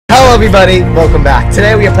Hello everybody, welcome back.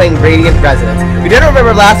 Today we are playing Radiant Residence. If you didn't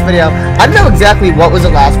remember last video, I don't know exactly what was the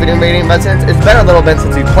last video in Radiant Residence. It's been a little bit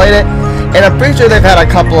since we played it, and I'm pretty sure they've had a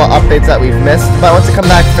couple of updates that we've missed. But I want to come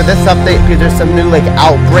back for this update because there's some new like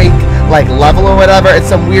Outbreak like level or whatever. It's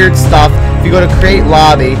some weird stuff. If you go to create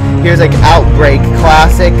lobby, here's like Outbreak,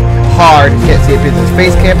 classic, hard. You can't see it because it's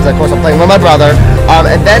face cam, because of course I'm playing with my brother.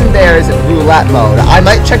 And then there's roulette mode. I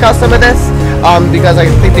might check out some of this. Because I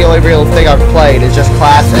think the only real thing I've played is just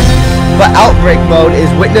classic. But Outbreak mode is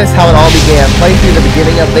witness how it all began, play through the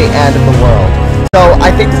beginning of the end of the world. So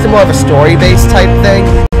I think this is more of a story-based type thing,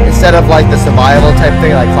 instead of like the survival type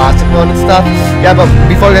thing, like classic mode and stuff. Yeah, but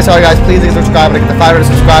before we get started, guys, please leave a subscribe and get the 500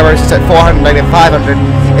 subscribers. It's at 400, 500.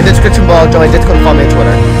 In the description below, join Discord and follow me on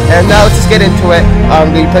Twitter. And now let's just get into it.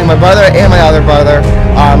 I'm going to be playing my brother and my other brother.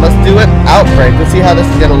 Let's do it. Outbreak. Let's see how this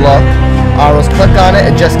is going to look. Let's click on it.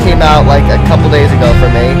 It just came out like a couple days ago for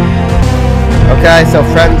me. Okay, so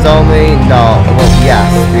friends only. No, well, yes,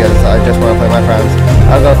 because I just want to play my friends.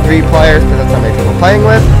 I'll go 3 players because that's how many people I'm playing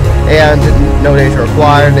with, and no data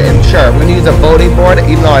required. And sure, we're gonna use a voting board,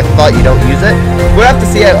 even though I thought you don't use it. We'll have to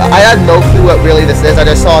see. I had no clue what really this is. I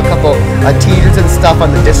just saw a couple teasers and stuff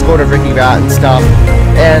on the Discord of Ricky Rat and stuff,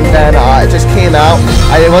 and then it just came out.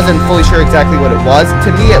 I wasn't fully sure exactly what it was. To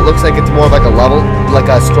me, it looks like it's more of like a level, like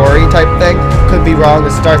a story type thing. Could be wrong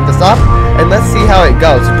to start this up, and let's see how it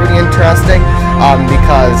goes. It's pretty interesting,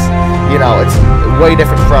 because you know it's way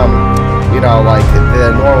different from like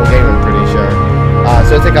the normal game. I'm pretty sure.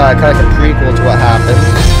 So it's like kind of like a prequel to what happened.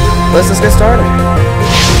 Let's just get started.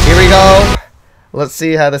 Here we go. Let's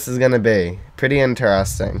see how this is gonna be. Pretty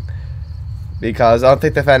interesting, because I don't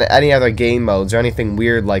think they've had any other game modes or anything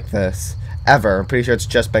weird like this ever. I'm pretty sure it's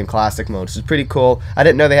just been classic mode, which is pretty cool. I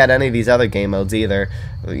didn't know they had any of these other game modes either.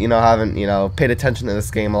 Haven't paid attention to this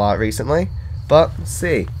game a lot recently, but let's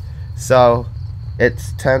see. So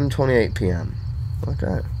it's 10:28 p.m.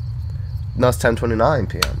 Okay. No, it's 10:29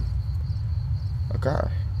 p.m. Okay.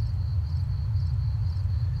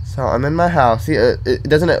 So I'm in my house. See,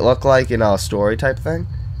 doesn't it look like a story type thing?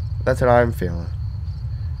 That's what I'm feeling.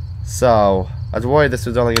 So I was worried this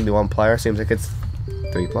was only gonna be 1 player. Seems like it's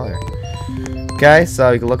 3 player. Okay,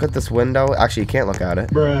 so you can look at this window. Actually, you can't look at it.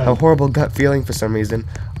 Bruh. I have a horrible gut feeling for some reason.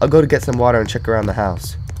 I'll go to get some water and check around the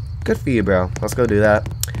house. Good for you, bro. Let's go do that.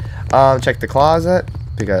 Check the closet.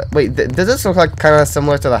 Because wait, does this look like kind of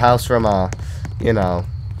similar to the house from like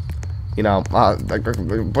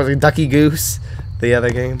was it Ducky Goose, the other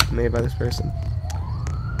game made by this person?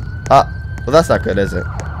 Well, that's not good, is it?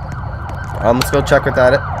 Let's go check with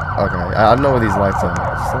that. Okay, I don't know where these lights are.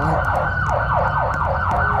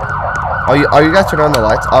 Oh, you guys turn on the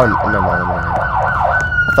lights? Oh, no,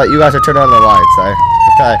 I thought you guys are turning on the lights.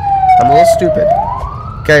 Okay, I'm a little stupid.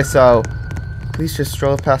 Okay, so please just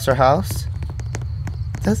stroll past our house.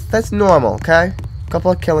 That's normal, okay? A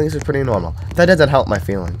couple of killings is pretty normal. That doesn't help my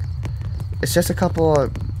feeling. It's just a couple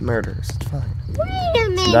of murders. It's fine. Wait a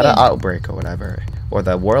minute. It's not an outbreak or whatever. Or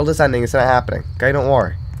the world is ending. It's not happening. Okay, don't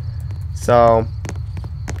worry. So,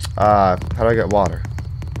 how do I get water?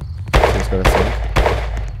 Just go to sleep.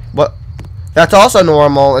 What? That's also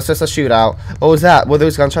normal. It's just a shootout. What was that? Well,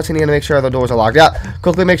 there's gunshots. You need to make sure the doors are locked. Yeah,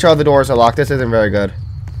 quickly make sure the doors are locked. This isn't very good.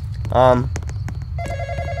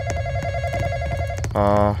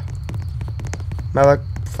 My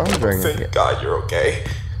phone's ringing. Thank God you're okay.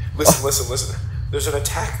 Listen. There's an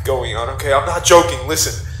attack going on, okay? I'm not joking.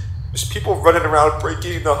 Listen. There's people running around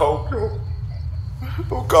breaking the home.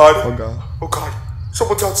 Oh God.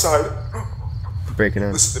 Someone's outside. Breaking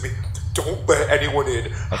in. Listen to me. Don't let anyone in.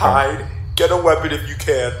 Okay. Hide. Get a weapon if you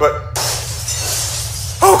can, but...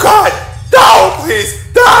 Oh God! No, please!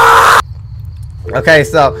 No! Okay,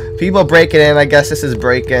 so people breaking in. I guess this is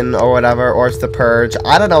break-in or whatever, or it's the purge.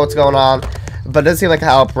 I don't know what's going on, but it doesn't seem like an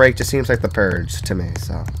outbreak. Just seems like the purge to me.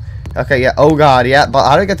 So, okay, yeah. Oh God, yeah. But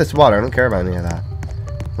how do I get this water? I don't care about any of that.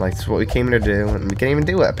 Like, it's what we came here to do, and we can't even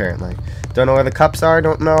do it apparently. Don't know where the cups are.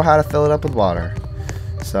 Don't know how to fill it up with water.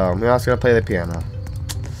 So I'm also gonna play the piano.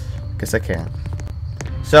 Guess I can't.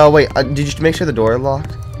 So wait, did you make sure the door is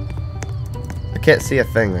locked? I can't see a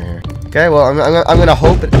thing right here. Okay, well I'm gonna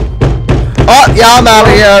hope it. Oh, yeah, I'm out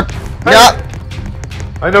of here. Yeah.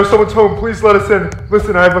 I know someone's home. Please let us in.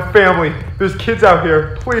 Listen, I have a family. There's kids out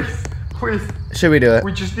here. Please. Should we do it?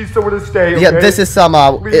 We just need somewhere to stay, okay? Yeah, this is some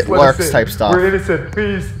it works type stuff. We're innocent.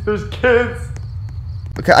 Please. There's kids.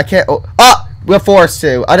 Okay, I can't. We're forced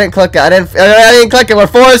to. I didn't click it. I didn't click it. We're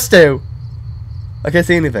forced to. I can't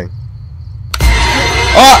see anything.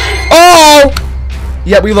 Oh!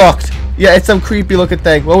 Yeah, we looked. Yeah, it's some creepy looking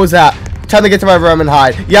thing. What was that? Time to get to my room and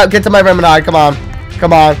hide. Yeah, get to my room and hide. Come on.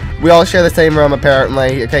 We all share the same room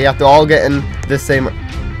apparently. Okay, you have to all get in the same.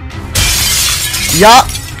 Yup.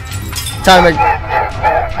 Time to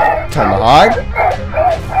hide.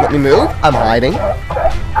 Let me move. I'm hiding.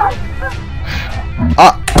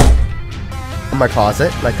 In my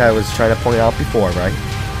closet, like I was trying to point out before, right?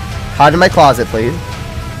 Hide in my closet, please.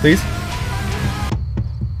 Please.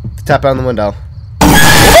 Tap on the window.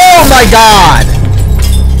 Oh my god!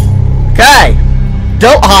 Okay.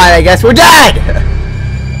 Don't hide, I guess. We're dead!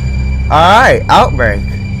 Alright, Outbreak.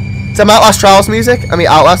 Some Outlast Trials music?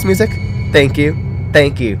 Outlast music? Thank you.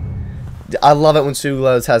 Thank you. I love it when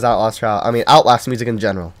Sulos has Outlast music in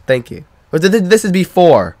general. Thank you. But this is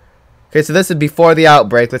before. Okay, so this is before the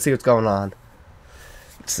Outbreak. Let's see what's going on.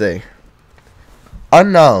 Let's see.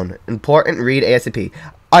 Unknown. Important. Read ASAP.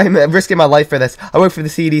 I'm risking my life for this. I work for the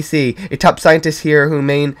CDC, a top scientist here whose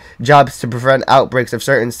main job is to prevent outbreaks of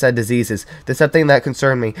certain said diseases. There's something that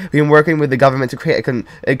concerned me. We've been working with the government to create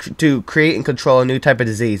and control a new type of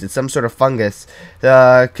disease. It's some sort of fungus.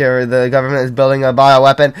 The government is building a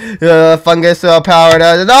bioweapon. Fungus powered.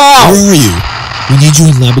 No! Where are you? We need you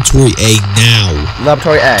in Laboratory A now.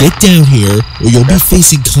 Laboratory A. Get down here, or you'll be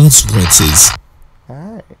facing consequences.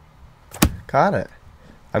 Alright. Got it.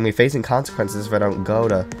 I'm gonna be facing consequences if I don't go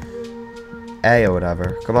to A or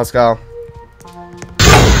whatever. Come on, let's go.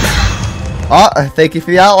 Oh, thank you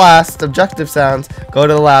for the Outlast objective sounds. Go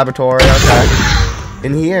to the laboratory, okay.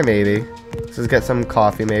 In here, maybe. Let's get some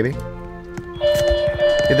coffee, maybe.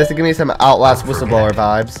 Yeah, this will give me some Outlast whistleblower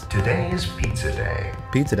vibes. Today is pizza day.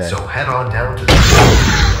 Pizza day. So head on down to the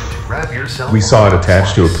to grab yourself. We saw it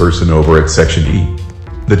attached to a person over at Section E.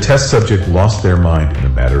 The test subject lost their mind in a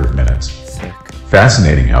matter of minutes. Sick.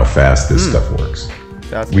 Fascinating how fast this stuff works.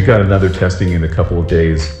 That's We got another testing in a couple of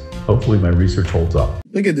days. Hopefully my research holds up.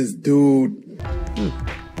 Look at this dude.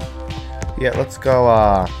 Yeah, let's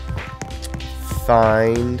go,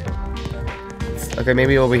 find... Okay,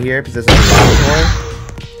 maybe over here, because this is a laboratory.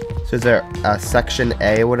 So is there a Section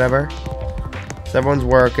A or whatever? So everyone's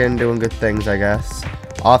working, doing good things, I guess.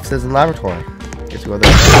 Offices and laboratory. Guess we go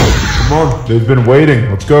there. Come on, they've been waiting.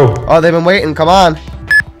 Let's go. Oh, they've been waiting. Come on.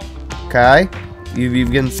 Okay.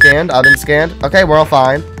 You've been scanned. I've been scanned. Okay, we're all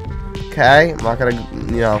fine. Okay. I'm not gonna,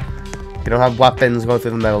 you know, you don't have weapons going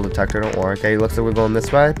through the metal detector. Don't worry. Okay, looks like we're going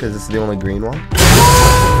this way because this is the only green one.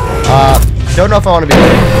 Don't know if I want to be.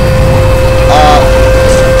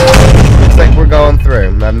 Looks like we're going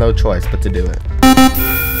through. I have no choice but to do it.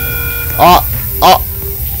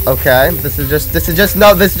 Okay. This is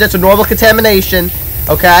just a normal contamination.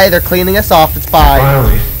 Okay, they're cleaning us off. It's fine.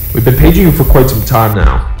 Finally. We've been paging you for quite some time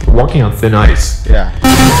now. We're walking on thin ice. Yeah.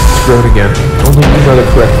 Screw it again. Only these are the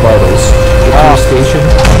correct vitals. Get to your station,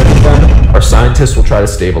 then our scientists will try to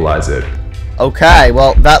stabilize it. Okay,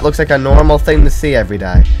 well, that looks like a normal thing to see every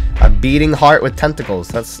day. A beating heart with tentacles.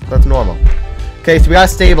 That's normal. Okay, so we gotta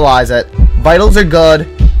stabilize it. Vitals are good,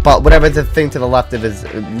 but whatever the thing to the left is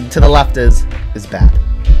bad,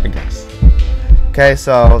 I guess. Okay,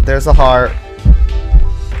 so there's a heart.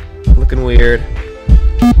 Looking weird.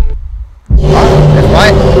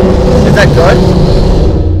 What? Is that good?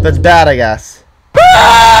 That's bad, I guess.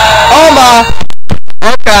 Oh my!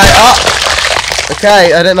 Okay,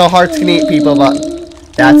 okay, I didn't know hearts can eat people, but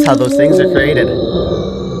that's how those things are created.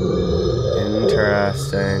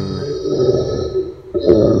 Interesting.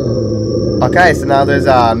 Okay, so now there's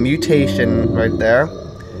a mutation right there.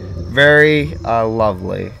 Very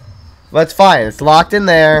lovely. But it's fine. It's locked in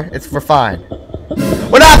there. We're fine.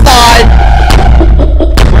 We're not fine!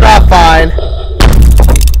 We're not fine.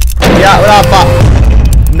 Yeah, we're not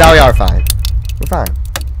fine. No, we are fine. We're fine.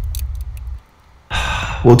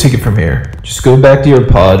 We'll take it from here. Just go back to your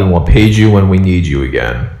pod and we'll page you when we need you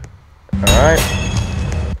again. Alright.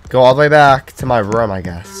 Go all the way back to my room, I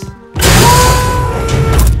guess.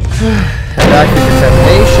 Head back to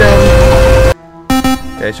contamination.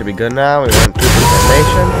 Okay, should be good now. We went through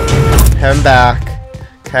contamination. Head back.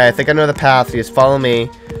 Okay, I think I know the path. You just follow me.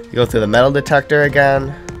 You go through the metal detector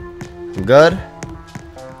again. Good.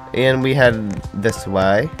 And we head this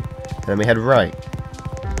way. And then we head right.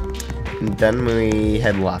 And then we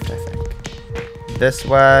head left, I think. This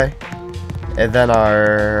way. And then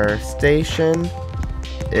our station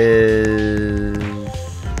is...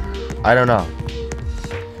 I don't know.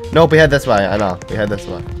 Nope, we head this way. I know. We head this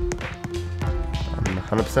way. I'm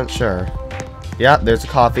 100% sure. Yeah, there's a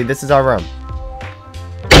coffee. This is our room.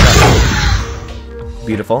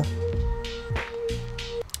 Beautiful.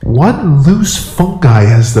 What loose fungi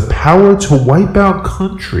has the power to wipe out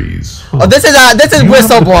countries? Oh, this is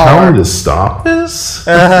whistleblower. Power to stop this?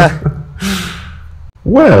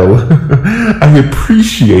 Well, I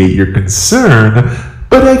appreciate your concern,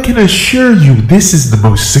 But I can assure you this is the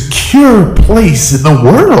most secure place in the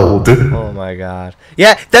world. Oh my god.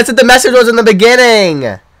 Yeah, that's what the message was in the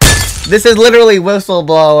beginning. This is literally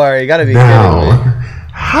whistleblower. You gotta be kidding me.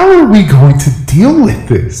 How are we going to deal with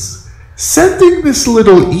this? Sending this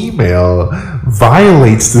little email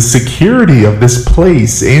violates the security of this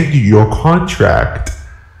place and your contract.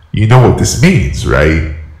 You know what this means,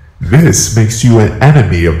 right? This makes you an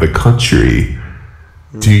enemy of the country.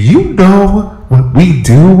 Do you know what we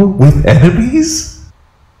do with enemies?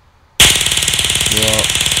 Well,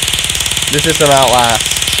 this is some Outlast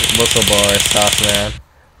whistleblower stuff, man.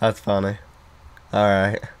 That's funny.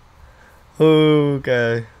 Alright.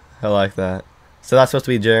 Okay. I like that. So that's supposed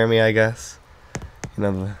to be Jeremy, I guess. You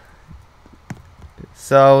know.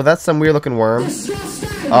 So that's some weird looking worm.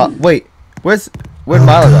 Wait. Where'd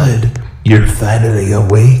Milo go? Good. You're finally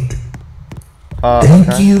awake.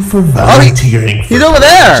 Thank you for volunteering. He's over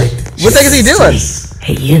there. What the heck is he doing?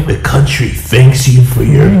 Hey, you. The country thanks you for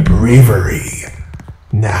your bravery.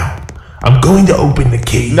 Now, I'm going to open the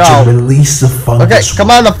cage and release the fungus. Okay, come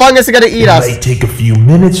on, the fungus is gonna eat us. It might take a few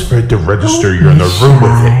minutes for it to register you're in the room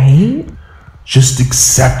with it. Just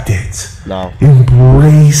accept it. No.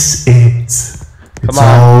 Embrace it. It's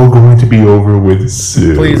all going to be over with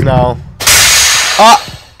soon. Please, no. Ah!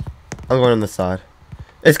 I'm going on this side.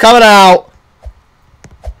 It's coming out!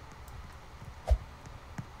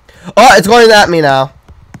 Oh, it's going at me now.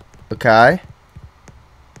 Okay.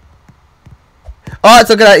 Oh, it's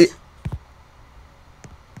looking at you.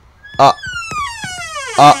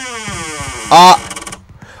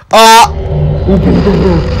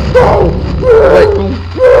 Wait.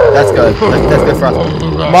 That's good. That's good for us.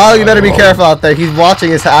 Milo, you better be careful out there. He's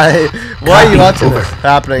watching his eye. Why are you watching this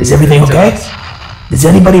happening? Is everything okay? Does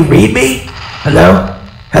anybody read me? Hello?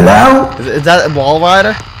 Hello? Is that a wall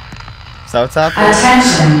rider? Is that what's happening?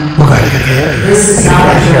 Attention. This is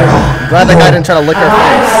not a drill. I'm glad that guy didn't try to lick her face.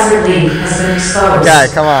 Biohazard leak has been exposed. Okay,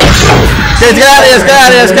 come on. Kids, get out of here! Get out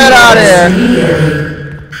of here! Get out of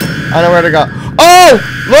here! I know where to go. Oh!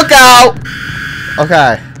 Look out!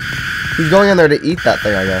 Okay. He's going in there to eat that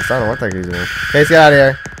thing, I guess. I don't know what the heck he's doing. Okay, let's get out of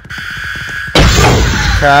here.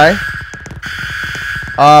 Okay.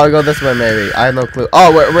 Oh, we go this way, maybe. I have no clue.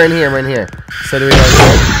 Oh, we're in here. We're in here. So do we go here?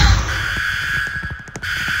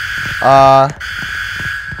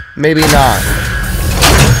 Maybe not.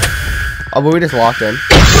 Oh, but we just walked in.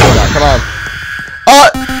 Come on. Oh!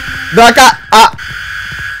 That guy! Oh!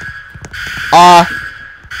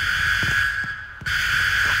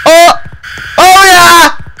 Oh,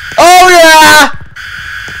 yeah! Oh, yeah!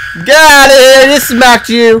 Get out of here! I just smacked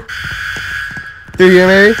you! Through here,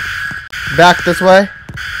 maybe? Back this way?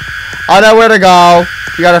 I know where to go.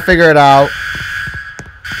 You gotta figure it out.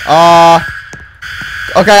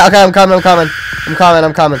 Okay, I'm coming. Come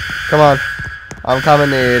on. I'm coming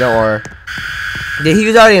to you, don't worry. Yeah, he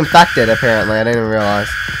was already infected, apparently. I didn't even realize.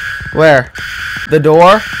 Where? The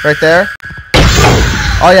door? Right there?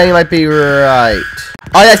 Oh, yeah, you might be right.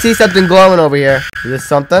 Oh, yeah, I see something glowing over here. Is this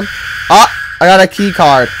something? Oh, I got a key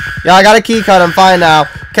card. Yeah, I got a key card. I'm fine now.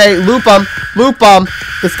 Okay, loop him.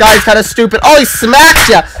 This guy's kind of stupid. Oh, he smacked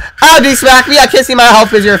you. Oh, did he smack me? I can't see my health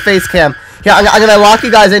because you're a face cam. Yeah, I'm gonna lock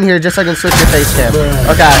you guys in here just so I can switch your face cam.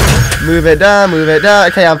 Okay, move it down.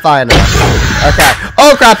 Okay, I'm fine now. Okay.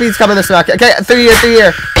 Oh crap, he's coming to smack. Okay, through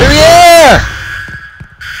here.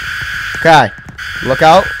 Okay, look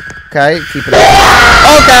out. Okay, keep it up.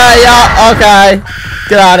 Okay, yeah, okay.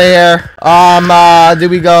 Get out of here. Do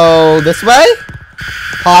we go this way?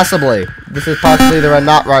 Possibly. This is possibly the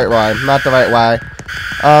not right way. Not the right way.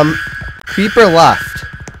 Creeper left.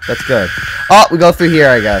 That's good. Oh, we go through here,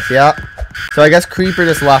 I guess. Yeah. So I guess Creeper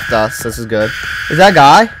just left us. This is good. Is that a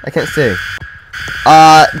guy? I can't see.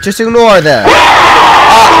 Just ignore this.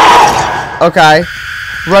 Okay.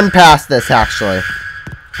 Run past this, actually.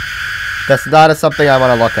 That's not something I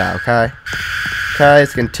want to look at, okay? Okay,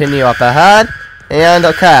 let's continue up ahead. And,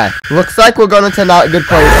 okay. Looks like we're going into not a good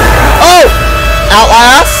place. Oh!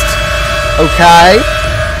 Outlast! Okay.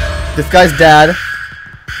 This guy's dead.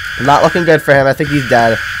 Not looking good for him. I think he's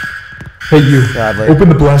dead. Hey, you. Sadly. Open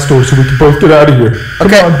the blast door so we can both get out of here.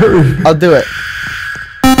 Come on, hurry. I'll do it.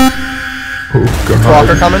 Oh, God. Chris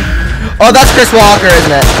Walker coming? Oh, that's Chris Walker,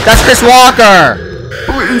 isn't it? That's Chris Walker!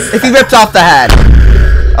 If he ripped off the head.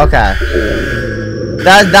 Okay.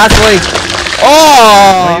 That's really... Oh!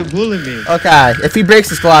 Why are you bullying me? Okay. If he breaks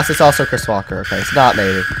his glass, it's also Chris Walker. Okay, it's not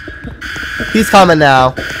maybe. He's coming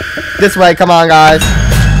now. This way, come on, guys.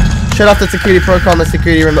 Shut off the security protocol in the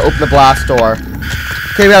security room to open the blast door.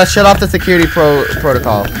 Okay, we gotta shut off the security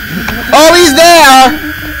protocol. Oh, he's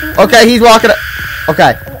there! Okay, he's walking...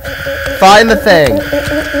 Okay. Find the thing.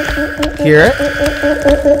 Hear it?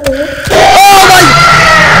 Oh my!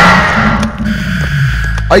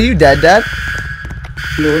 Are you dead?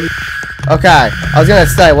 Okay, I was gonna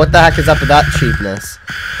say, what the heck is up with that cheapness?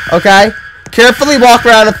 Okay, carefully walk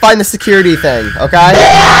around and find the security thing, okay?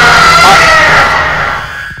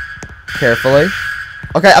 Carefully.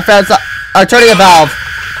 Okay, I found some. I'm turning a valve.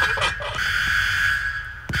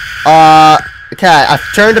 Okay,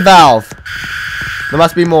 I've turned a valve. There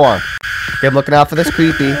must be more. Okay, I'm looking out for this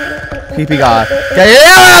creepy guy. Okay,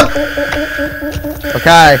 yeah!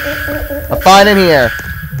 Okay, I'm fine in here.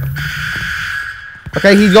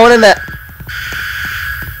 Okay, he's going in there.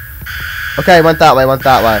 Okay, went that way.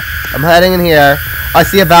 I'm heading in here. I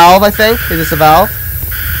see a valve, I think. Is this a valve?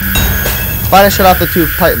 Fine, I shut off the 2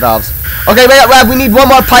 pipe valves. Okay, wait, Rab, we need 1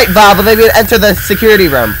 more pipe valve, and then we can enter the security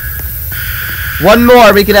room. 1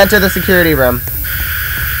 more, we can enter the security room.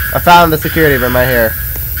 I found the security room right here.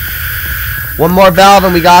 1 more valve,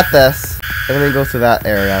 and we got this. And then we go through that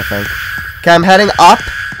area, I think. Okay, I'm heading up.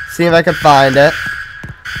 See if I can find it.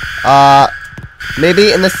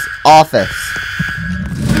 Maybe in this office.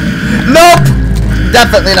 Nope!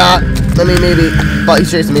 Definitely not. Let me maybe... But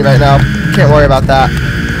he's chasing me right now. Can't worry about that.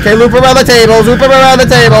 Okay, loop around the tables. Loop around the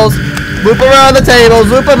tables. Loop around the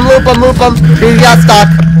tables. Loop him. He got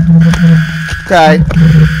stuck. Okay.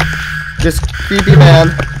 Just creepy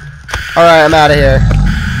man. Alright, I'm out of here.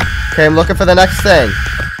 Okay, I'm looking for the next thing.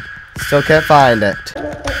 Still can't find it.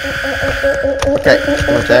 Okay,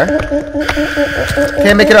 right there.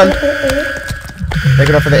 Okay, make it on. Make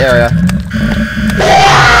it up for the area.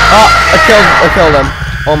 Oh, I killed him.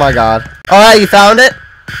 Oh my god. Alright, you found it?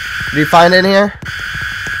 Did you find it in here?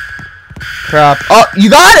 Crap. Oh, you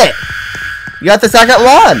got it! You got the second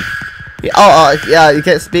one! Yeah, you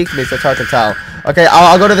can't speak to me, so it's hard to tell. Okay,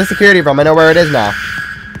 I'll go to the security room. I know where it is now.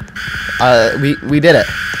 We did it.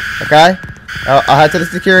 Okay? I'll head to the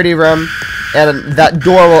security room, and that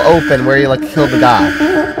door will open where you, like, killed the guy.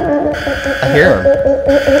 I hear him.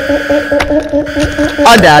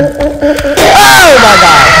 I'm dead. Oh my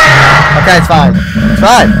god! Okay, it's fine. It's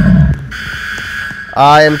fine.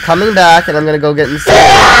 I am coming back, and I'm gonna go get inside.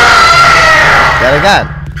 Yet again.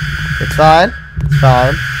 It's fine. It's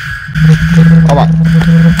fine. Hold on.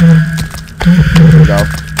 Here we go.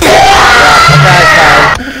 Yeah, okay, it's fine.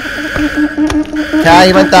 Okay,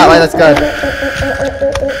 he went that way. That's good.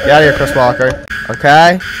 Get out of here, Chris Walker.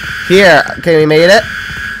 Okay. Here. Okay, we made it.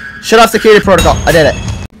 Shut off security protocol. I did it.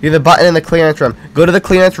 Use the button in the clearance room. Go to the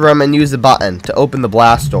clearance room and use the button to open the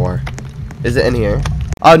blast door. Is it in here?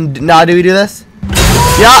 Oh, now do we do this?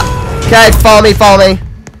 Yeah. Okay, follow me.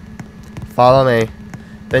 Follow me.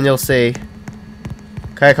 Then you'll see.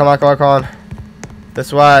 Okay, come on.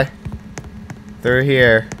 This way. Through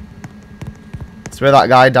here. That's where that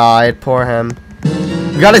guy died. Poor him.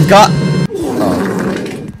 We got his gut.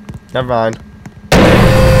 Oh. Never mind.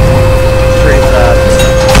 Pretty sad.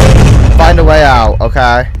 Find a way out,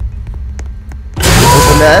 okay?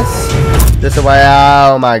 Open this. This a way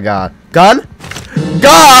out. Oh my god. Gun?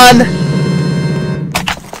 Gun!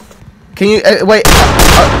 Can you wait?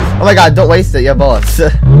 Oh my god, don't waste it. You have bullets.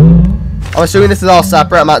 I'm assuming this is all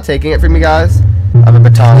separate. I'm not taking it from you guys. I have a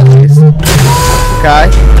baton at least. Okay.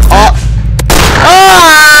 Oh!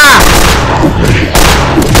 Ah!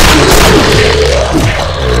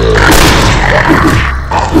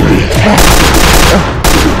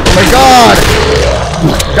 Oh my god!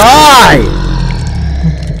 Die!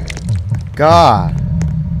 God.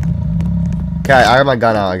 Okay, I have my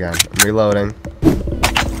gun out again. I'm reloading.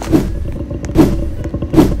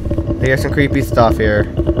 There's some creepy stuff here.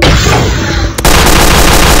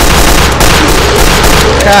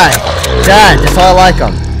 Okay, dead. Just how I like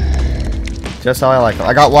them.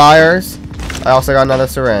 I got wires. I also got another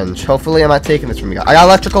syringe. Hopefully I'm not taking this from you guys. I got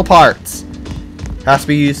electrical parts. Has to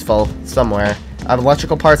be useful somewhere. I have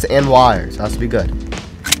electrical parts and wires. Has to be good.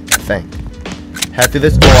 I think. Head through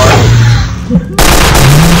this door.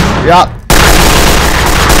 Yup.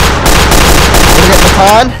 Gonna get the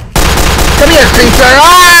pond. Come here, creature!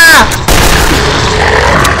 Ah!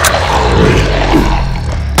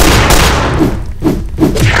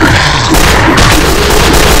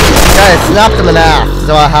 Okay, snapped him in half. So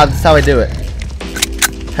that's how I do it.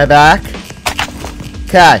 Head back.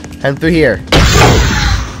 Okay, head through here.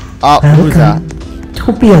 Oh, who's that?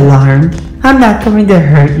 Don't be alarmed. I'm not coming to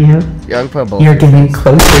hurt you. Young Pebble. You're getting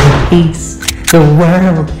closer to peace. The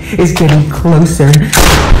world is getting closer to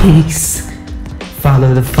peace.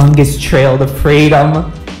 Follow the fungus trail to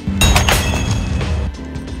freedom.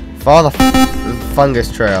 Follow the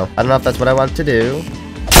fungus trail. I don't know if that's what I want to do.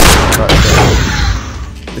 But,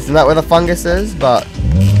 isn't that where the fungus is? But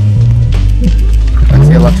I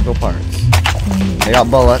see electrical parts. I got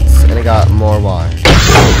bullets, and I got more wire. Okay,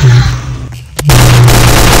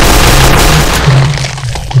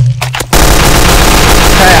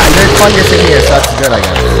 there's fungus in here, so that's good, I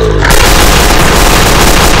guess.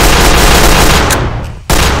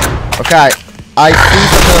 Okay, I see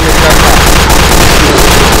something on this red box.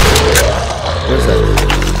 What is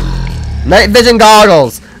it? Night vision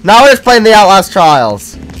goggles! Now we're just playing the Outlast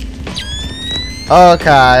Trials. Okay,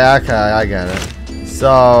 I get it.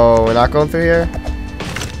 So, we're not going through here?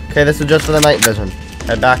 Okay, this is just for the night vision.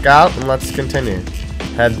 Head back out and let's continue.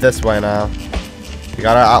 Head this way now. We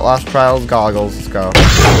got our Outlast Trials goggles. Let's go.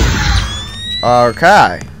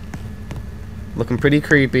 Okay. Looking pretty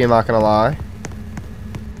creepy, I'm not gonna lie.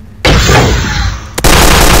 Okay.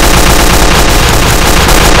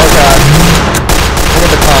 Look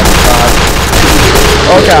at the contrast.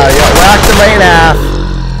 Okay, yeah, whack the rain half.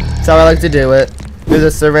 That's how I like to do it. There's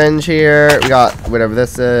a syringe here. We got whatever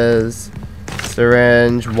this is.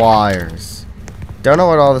 Syringe wires. Don't know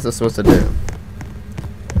what all this is supposed to do.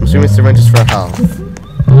 I'm assuming syringes for health.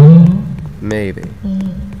 Maybe.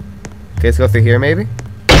 Okay, let's go through here, maybe.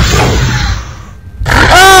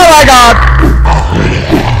 Oh my god!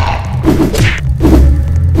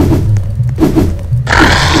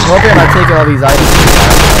 I'm hoping I'm not taking all these items.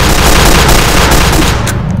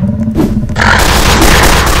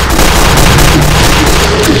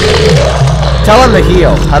 Tell him to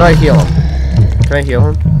heal. How do I heal him? Can I heal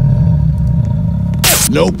him?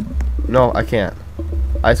 Nope. No, I can't.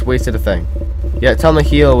 I just wasted a thing. Yeah, tell him to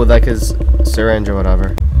heal with like his syringe or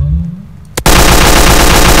whatever.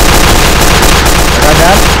 That guy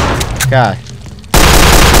dead? Okay.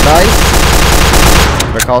 Nice.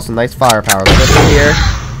 Better call some nice firepower. Let's go through here.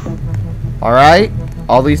 Alright.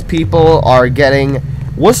 All these people are getting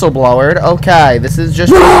whistleblowered. Okay, this is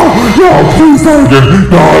just... No, please don't get...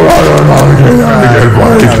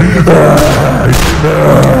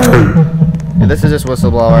 Yeah, this is just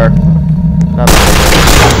whistleblower. Not bad.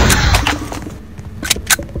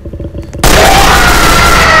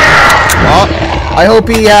 Oh, I hope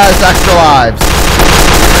he has extra lives.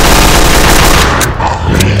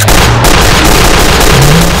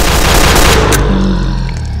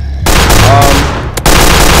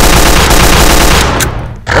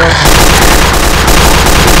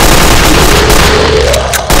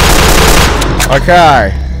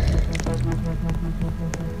 Okay.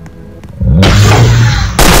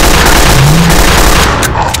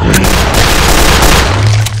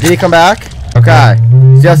 Did he come back? Okay.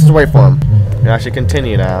 So let's just wait for him. We can actually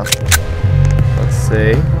continue now. Let's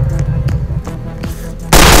see.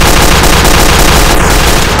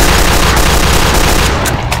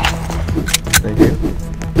 Thank you.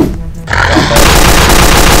 What am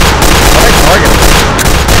I targeting?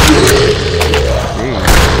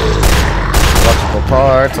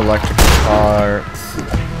 Electrical parts.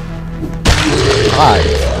 Hi.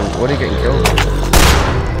 What are you getting killed with?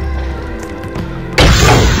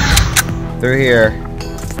 Through here.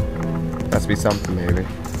 Must be something, maybe.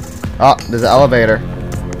 Oh, there's an elevator.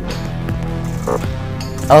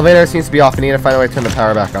 Elevator seems to be off. I need to find a way to turn the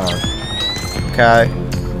power back on. Okay.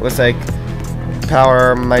 Looks like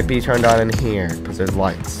power might be turned on in here because there's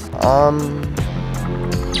lights.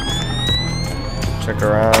 Check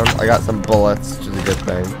around. I got some bullets, which is a good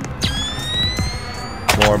thing.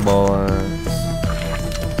 More bullets.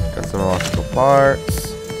 Got some electrical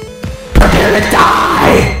parts. Prepare to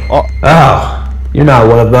die! Oh. Oh, you're not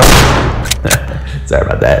one of them. Sorry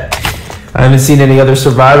about that. I haven't seen any other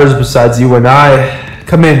survivors besides you and I.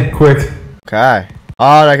 Come in, quick. Okay.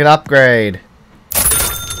 Oh, I can upgrade.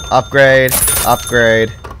 Upgrade.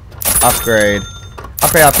 Upgrade. Upgrade.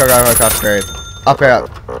 Upgrade, upgrade, upgrade, upgrade. Upgrade.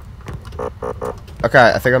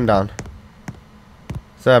 Okay, I think I'm done.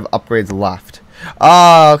 So I have upgrades left.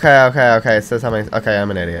 Oh, okay. It says how many. Okay,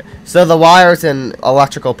 I'm an idiot. So the wires and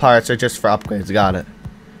electrical parts are just for upgrades. Got it.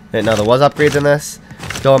 Didn't know there was upgrades in this.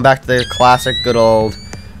 Going back to the classic, good old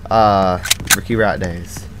Ricky Rat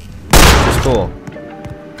days. Which is cool.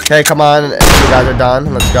 Okay, come on. You guys are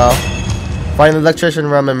done. Let's go. Find the electrician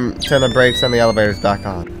room and turn the brakes and the elevators back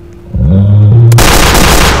on.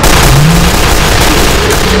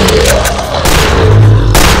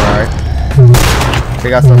 Alright. We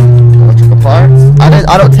got some electrical parts.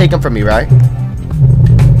 I don't take them from me, right?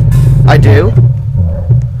 I do?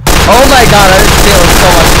 Oh my god, I just stealing so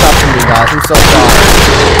much stuff from you guys. I'm so sorry.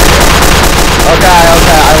 Okay,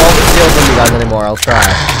 I won't steal from you guys anymore. I'll try.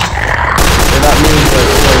 They're not mean to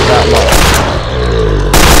steal that much.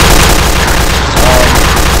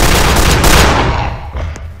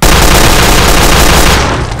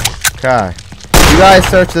 Okay. You guys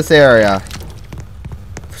search this area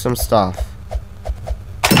for some stuff.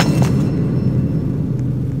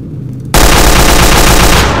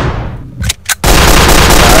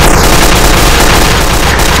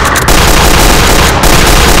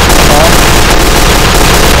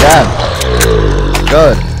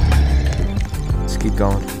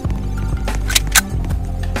 going.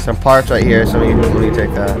 Some parts right here, so let me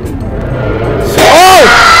take that. Oh!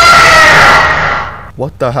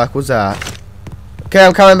 What the heck was that? Okay,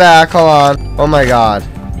 I'm coming back. Hold on. Oh my god.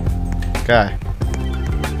 Okay.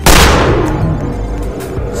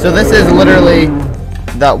 So this is literally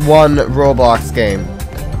that one Roblox game.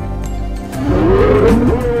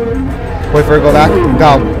 Wait for it to go back.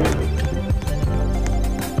 Go.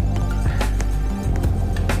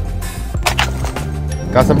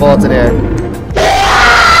 Got some bullets in here.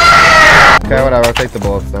 Okay, whatever. I'll take the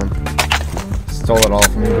bullets then. Stole it all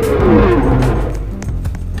from me.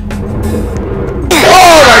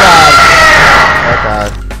 Oh my god! Oh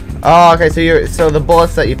god. Oh, okay. So the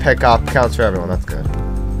bullets that you pick up counts for everyone. That's good.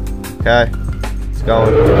 Okay. It's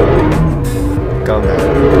going. Going back.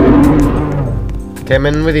 Came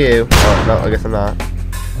in with you. Oh no, I guess I'm not.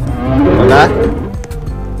 Coming back.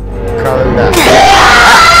 Coming back. Okay.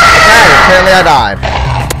 Apparently I died.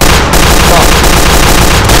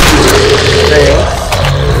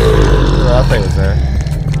 That thing was there.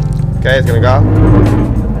 Okay, it's gonna go.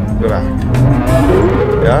 Go back.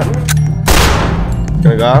 Yeah. It's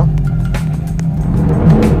gonna go.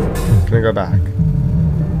 It's gonna go back.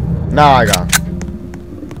 Now I go.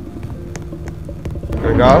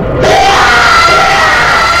 Gonna go.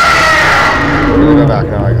 It's gonna go back.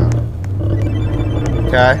 Now I go.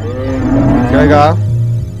 Okay. It's gonna go.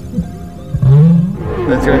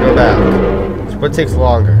 Then it's gonna go back. What takes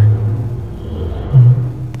longer?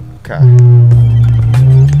 Okay.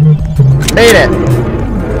 Made it! I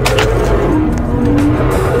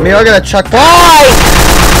mean, we're gonna chuck. Why?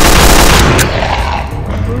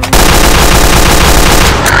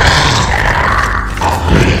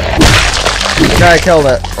 Okay, I killed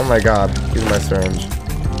it. Oh my god. Use my syringe.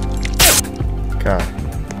 Okay.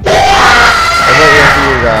 I'm waiting for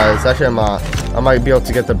you guys. Actually, I'm not. I might be able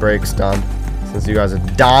to get the brakes done since you guys are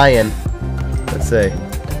dying. Let's see.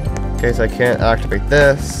 Okay, so I can't activate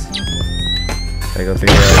this. I go through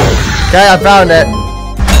here. Okay, I found it.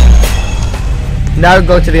 Now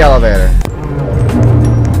go to the elevator.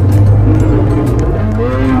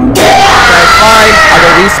 Okay, fine. I'm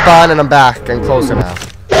gonna respawn and I'm back. I'm closer now.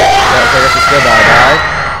 Yeah, okay, I guess it's good that I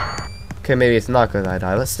died. Okay, maybe it's not good that I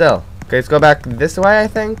died, but still. Okay, let's go back this way, I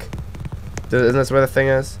think. Isn't this where the thing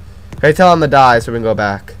is? Okay, tell him to die so we can go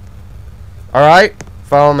back. Alright,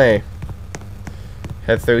 follow me.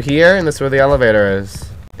 Head through here, and this is where the elevator is.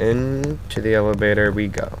 Into the elevator we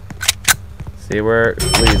go. See where it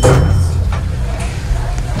leads us.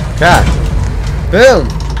 Okay. Boom!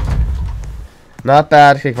 Not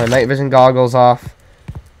bad. Take my night vision goggles off.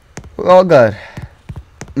 We're all good.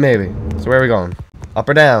 Maybe. So where are we going? Up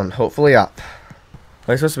or down? Hopefully up.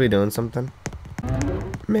 Are we supposed to be doing something?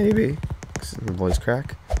 Maybe. Voice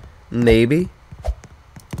crack. Maybe.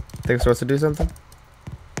 Think we're supposed to do something?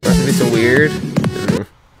 That to be so weird.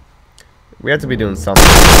 We have to be doing something.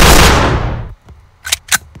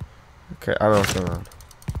 Okay, I don't know what's going on.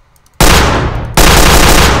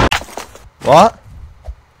 What?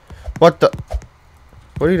 What the?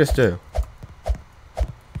 What did you just do?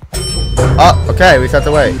 Oh, okay, we just have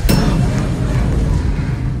to wait.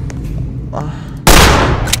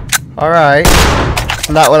 Alright.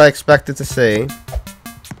 Not what I expected to see.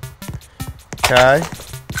 Okay.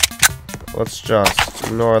 Let's just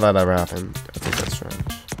ignore that ever happened. I think that's strange.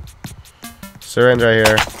 Syringe right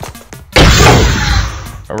here.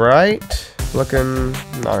 Alright. Looking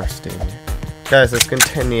nasty. Guys, let's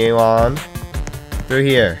continue on through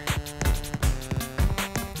here.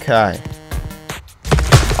 Okay.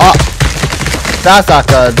 Oh! That's not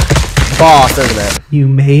good. Boss, isn't it? You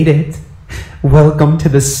made it. Welcome to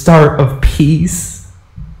the start of peace.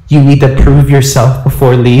 You need to prove yourself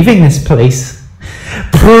before leaving this place.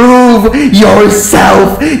 Prove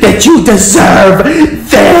yourself that you deserve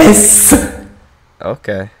this!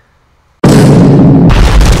 Okay.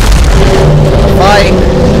 Fight!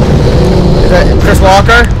 Is that Chris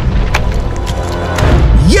Walker?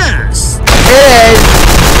 Yes! It is!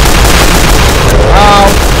 Oh!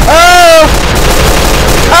 Oh!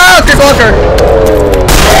 Oh! Chris Walker!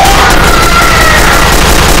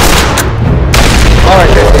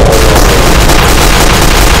 Alright, Chris.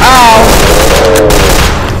 Ow!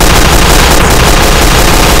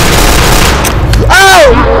 Oh!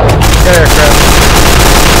 Get here, Chris.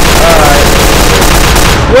 Alright.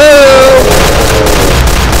 Whoa!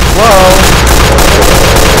 Whoa!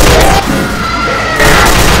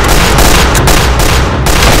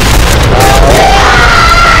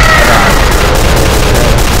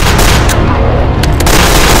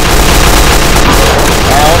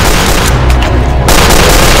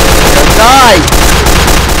 Die!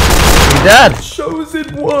 dead.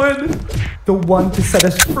 Chosen one. The one to set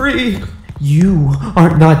us free. You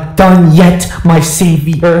are not done yet, my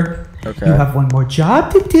savior. Okay. You have one more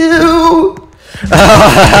job to do. What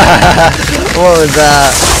was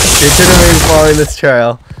that? Continue following this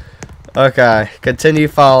trail. Okay, continue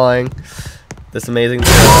following this amazing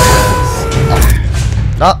trail.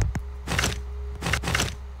 Oh.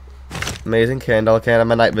 Amazing candle. Can't have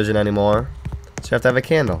my night vision anymore. So you have to have a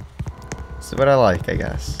candle. This is what I like, I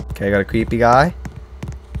guess. Okay, I got a creepy guy.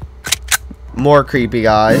 More creepy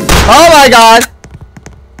guys. Oh my god!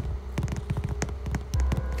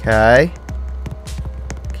 Okay.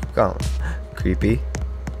 Keep going. Creepy.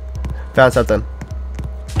 Found something.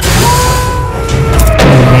 You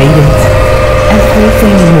made it.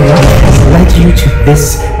 Everything in your life has led you to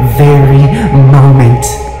this very moment.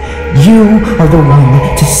 You are the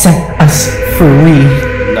one to set us free.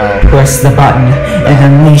 No. Press the button and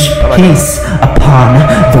unleash peace upon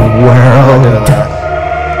the world.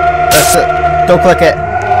 That's it. Don't click it.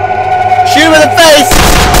 Shoot him in the face!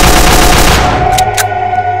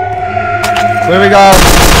 Where we go?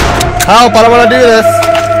 Help, I don't want to do this.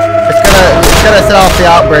 It's gonna set off the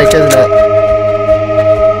outbreak, isn't it?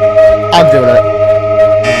 I'm doing it.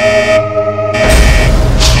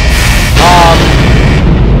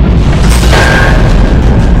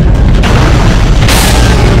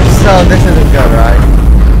 So this isn't good, right?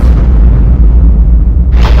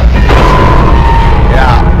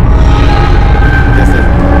 Yeah. This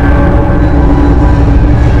isn't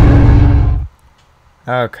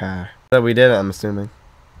good. Okay. So we did it, I'm assuming.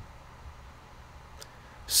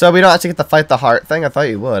 So we don't actually get to fight the heart thing? I thought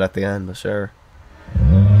you would at the end, but sure.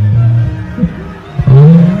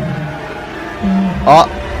 Oh,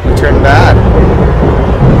 we turned bad.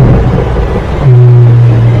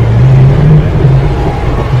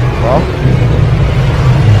 Well.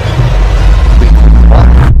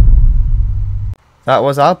 That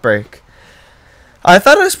was Outbreak. I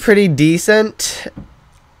thought it was pretty decent.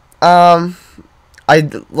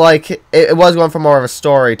 It was going for more of a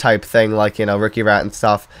story type thing, like, you know, Ricky Rat and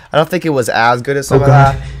stuff. I don't think it was as good as some of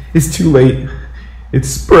that. It's too late. It's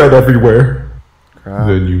spread everywhere. Crap.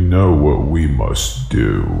 Then you know what we must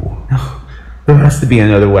do. There has to be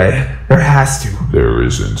another way. There has to. There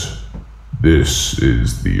isn't. This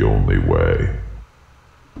is the only way.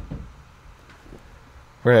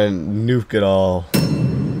 We're gonna nuke it all.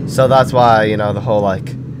 So that's why, you know, the whole, like,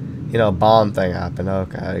 you know, bomb thing happened.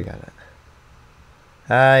 Okay, I get it.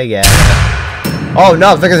 I get it. Oh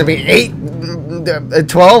no, there's gonna be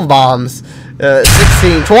 12 bombs,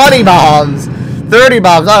 16, 20 bombs, 30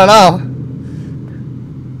 bombs, I don't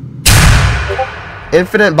know.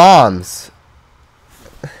 Infinite bombs.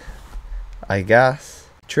 I guess.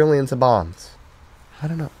 Trillions of bombs. I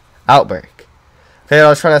don't know. Outbreak. Okay, what I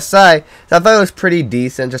was trying to say is I thought it was pretty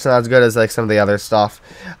decent, just not as good as like some of the other stuff.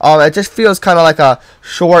 It just feels kind of like a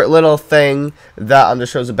short little thing that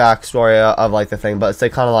just shows the backstory of like the thing, but it's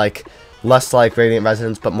like kind of like less like Radiant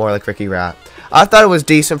Residence, but more like Ricky Rat. I thought it was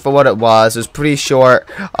decent for what it was. It was pretty short.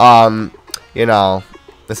 You know,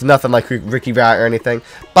 it's nothing like Ricky Rat or anything,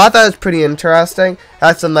 but I thought it was pretty interesting.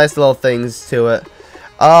 Had some nice little things to it.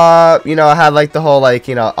 You know, I had like the whole like,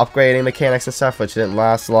 you know, upgrading mechanics and stuff, which didn't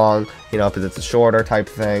last long, you know, because it's a shorter type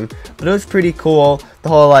thing, but it was pretty cool. The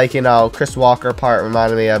whole like, you know, Chris Walker part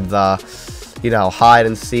reminded me of the, you know, hide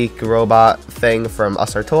and seek robot thing from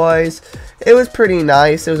Us Our Toys. It was pretty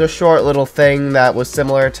nice. It was a short little thing that was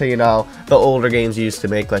similar to, you know, the older games you used to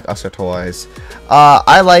make, like Us Our Toys.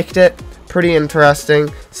 I liked it. Pretty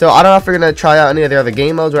interesting. So I don't know if we're gonna try out any of the other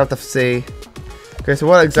game modes. We'll have to see. Okay, so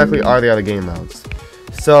what exactly are the other game modes?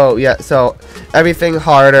 So, yeah, so everything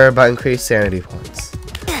harder but increased sanity points.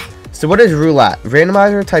 So what is roulette?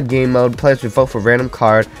 Randomizer type game mode. Players will vote for random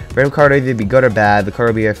card. Random card will either be good or bad. The card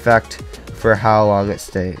will be effect for how long it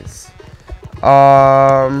stays.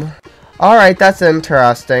 Alright, that's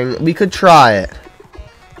interesting. We could try it.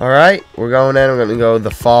 Alright, we're going in. We're going to go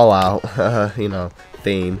the Fallout, you know,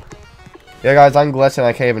 theme. Yeah, guys, I'm glitching.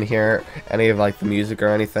 I can't even hear any of, like, the music or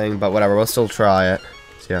anything. But whatever, we'll still try it.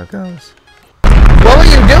 See how it goes. What were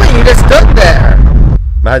you doing? You just stood there.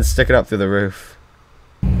 My head's sticking up through the roof.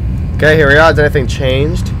 Okay, here we are. Has anything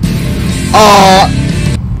changed?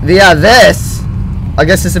 Yeah, this. I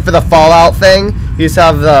guess this is for the Fallout thing. You just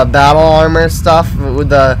have the battle armor stuff with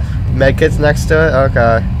the medkits next to it.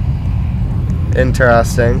 Okay.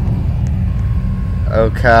 Interesting.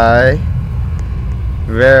 Okay.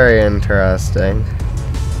 Very interesting.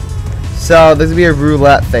 So, there's gonna be a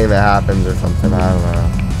roulette thing that happens or something. I don't know.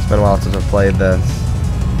 It's been a while since I've played this.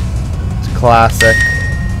 It's classic.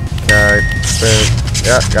 Okay.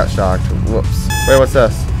 Yeah, got shocked. Whoops. Wait, what's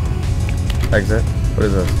this? Exit. What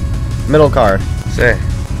is this? Middle card. See.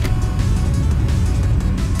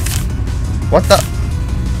 What the?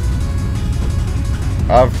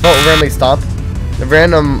 Randomly stop. The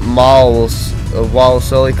random wall will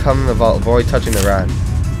slowly come and avoid touching the rat.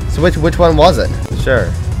 So which one was it?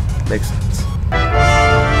 Sure. Makes sense.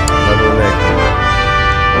 Level make.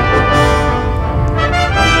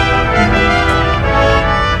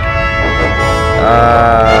 No.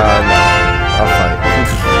 I'll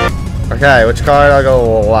fight. Okay, which card? I'll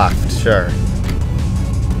go left. Sure.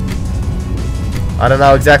 I don't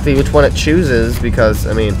know exactly which one it chooses because,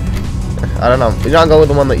 I mean, I don't know. You're not going with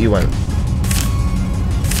the one that you went.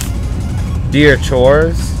 Do your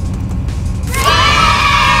chores.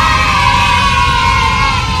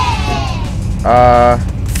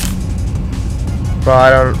 But I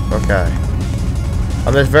don't. Okay.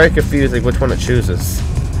 I'm just very confused, like which one it chooses.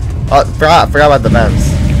 Oh, forgot about the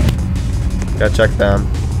vents. Gotta check them.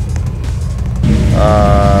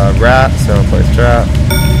 Rat, so place trap.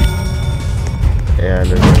 And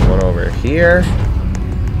there's one over here.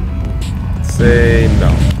 Let's see,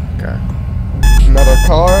 no. Okay. Another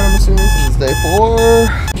card, I'm assuming this is day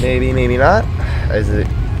 4. Maybe, maybe not. Is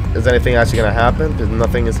anything actually gonna happen? Because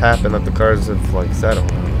nothing has happened that the cards have like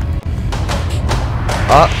settled.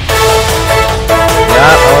 Oh. Yeah,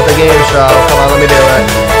 I want the game show. Come on, let me do it.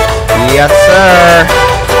 Yes, sir.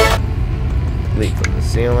 Leak from the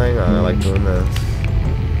ceiling. I like doing this.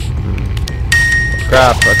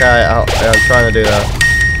 Crap. Okay, I'm trying to do that.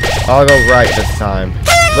 I'll go right this time.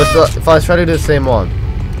 Let's try to do the same one.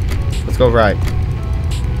 Let's go right.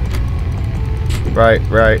 Right.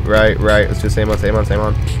 Let's do the same one.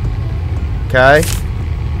 Okay.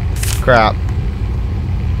 Crap.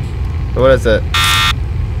 What is it?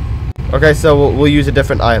 Okay, so we'll use a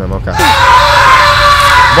different item. Okay.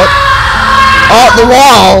 What? Oh, the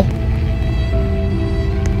wall!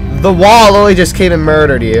 The wall literally just came and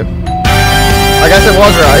murdered you. I guess it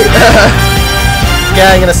was right.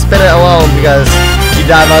 Yeah, I'm gonna spin it alone because you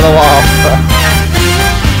died by the wall.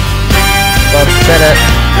 But spin it.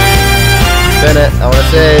 Spin it. I wanna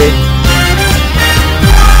see.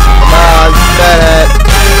 Come on, spin it.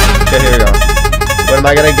 Okay, here we go. What am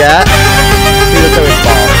I gonna get? See the toy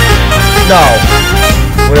ball. No.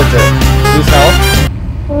 What is it? Lose health?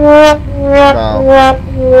 No.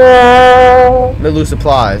 No lose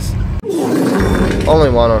supplies. Only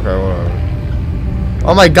one. Okay, whatever.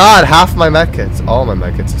 Oh my god, half my medkits. All my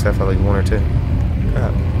medkits except for like 1 or 2.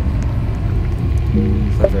 Crap.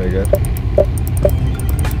 It's not very good.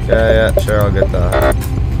 Yeah, sure, I'll get that.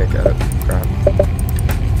 Can't get it. Crap.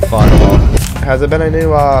 Fireball. Has it been a new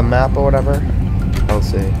map or whatever? I'll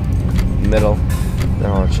see. Middle. Then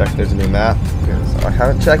I'll check if there's a new map. Because I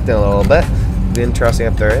haven't checked in a little bit. It'd be interesting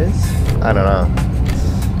if there is. I don't know.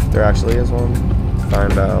 If there actually is one.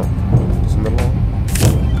 Find out. It's the middle.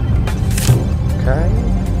 Okay.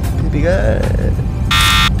 Could be good.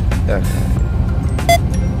 Okay.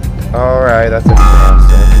 Alright, that's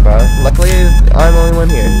interesting. But luckily, I'm the only one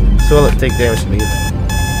here. So will it take damage from either?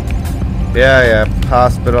 Yeah.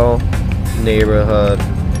 Hospital, neighborhood,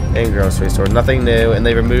 and grocery store. Nothing new. And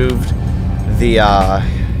they removed the,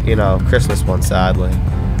 Christmas one, sadly.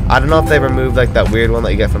 I don't know if they removed, like, that weird one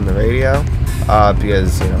that you get from the radio.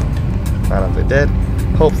 Because, I don't know if they did.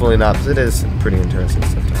 Hopefully not, because it is pretty interesting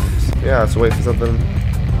sometimes. Yeah, let's wait for something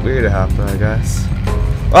weird to happen, I guess.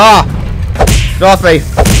 Ah! Get off me!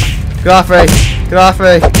 Get off me! Get off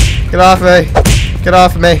me! Get off me! Get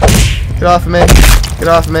off me! Get off me! Get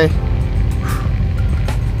off me!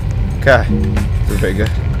 Okay. This is pretty good.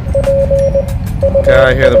 Okay,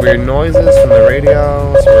 I hear the weird noises from the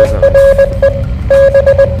radio. So where is that?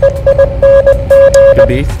 Good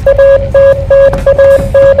beast.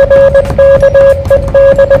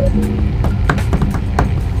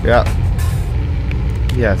 Yeah.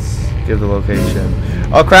 Yes. Give the location.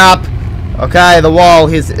 Oh crap! Okay, the wall.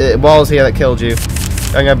 Wall's here that killed you.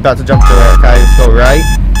 I'm about to jump to it. Okay, let's go right.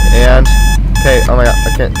 And okay. Oh my god,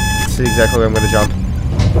 I can't see exactly where I'm gonna jump.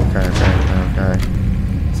 Okay.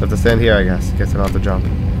 So I have to stand here, I guess. Guess I don't have to jump.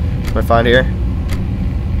 Am I fine here?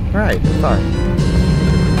 Right, I'm fine.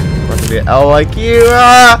 Want to be an L like you?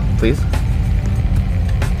 Please.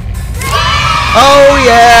 Oh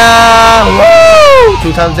yeah! Woo!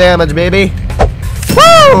 2 times damage, baby.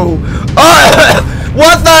 Woo! Oh!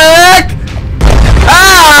 What the heck?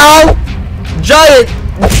 Ow! Giant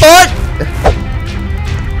foot!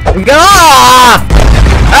 Get off!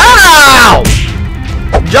 Ow!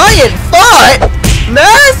 Giant foot!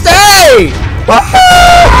 Nasty!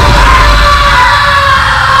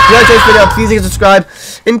 If you like this video, please subscribe.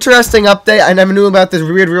 Interesting update. I never knew about this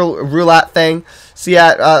weird roulette thing. So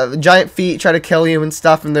yeah, giant feet try to kill you and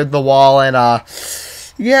stuff, and there's the wall, and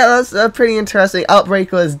Yeah, that's pretty interesting.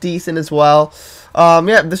 Outbreak was decent as well.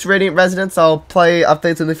 Yeah, this Radiant Residence, I'll play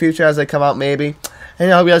updates in the future as they come out, maybe.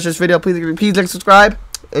 And I hope you guys this video. Please like, subscribe,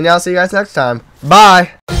 and I'll see you guys next time.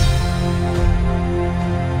 Bye!